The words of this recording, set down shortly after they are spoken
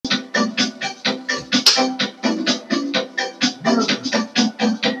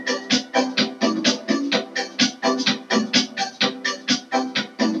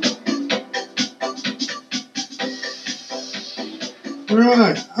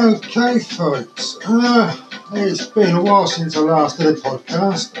Okay, folks. It's been a while since I last did a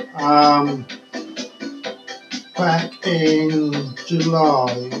podcast. Back in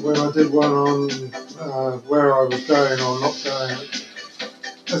July, when I did one on where I was going or not going,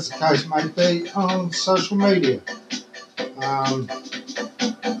 as the case may be, on social media.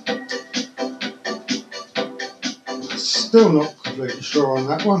 Still not completely sure on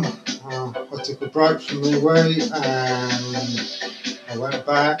that one. I took a break from the way and I went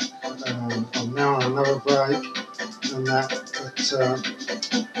back. I'm now on another break and that. But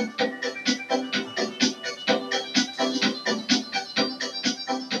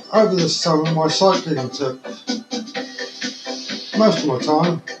over the summer, my cycling took most of my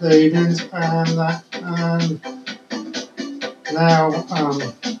time, the evenings and that. And now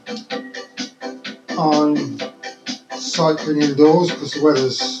I'm cycling indoors because the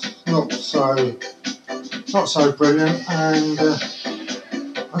weather's not so brilliant, and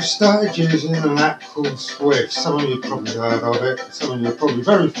I've started using an app called Zwift. Some of you probably heard of it, some of you are probably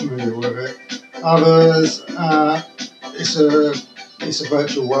very familiar with it. Others, it's a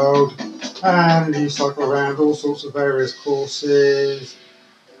virtual world, and you cycle around all sorts of various courses,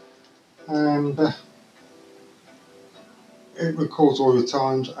 and it records all your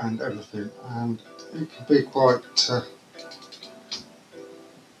times and everything, and it can be quite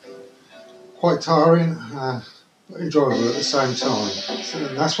tiring, but enjoyable at the same time. So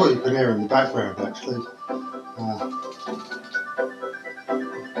that's what you can hear in the background, actually.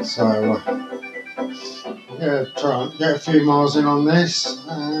 Yeah, try and get a few miles in on this,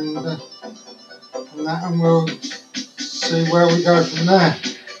 and we'll see where we go from there.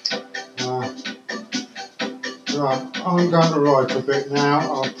 Right, I'm going to ride for a bit now.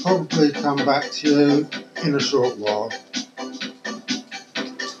 I'll probably come back to you in a short while.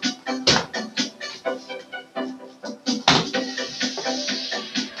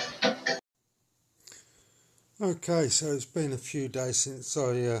 Okay, so it's been a few days since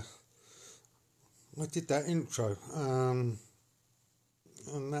I did that intro, and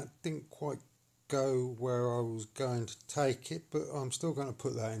that didn't quite go where I was going to take it, but I'm still going to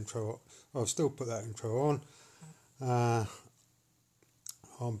put that intro. I'll still put that intro on.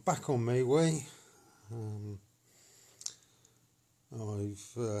 I'm back on MeWe.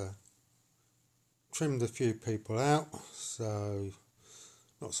 I've trimmed a few people out, so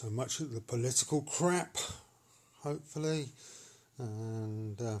not so much of the political crap, hopefully,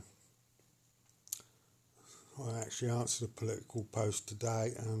 and I actually answered a political post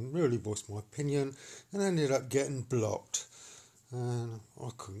today and really voiced my opinion and ended up getting blocked, and I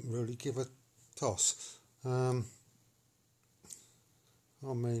couldn't really give a toss. I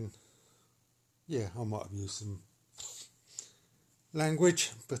mean, yeah, I might have used some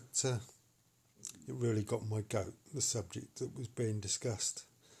language, but it really got my goat, the subject that was being discussed.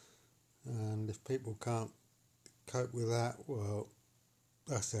 And if people can't cope with that, well,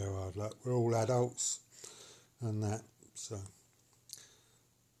 that's their hard luck. We're all adults and that, so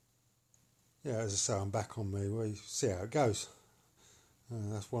yeah, as I say, I'm back on MeWe. See how it goes.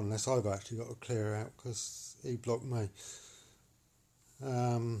 That's one less I've actually got to clear out because he blocked me.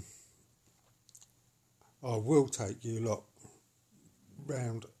 I will take you lot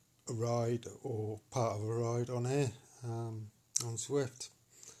round a ride or part of a ride on here, on Zwift,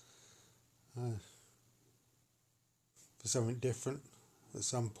 for something different at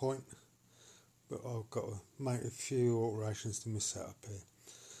some point, but I've got to make a few alterations to my setup here.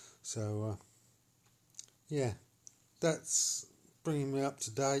 So yeah, that's bringing me up to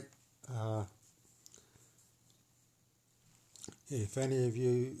date. If any of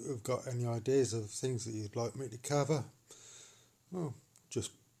you have got any ideas of things that you'd like me to cover, well,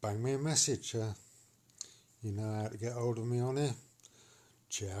 just bang me a message. You know how to get hold of me on here.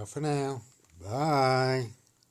 Ciao for now. Bye.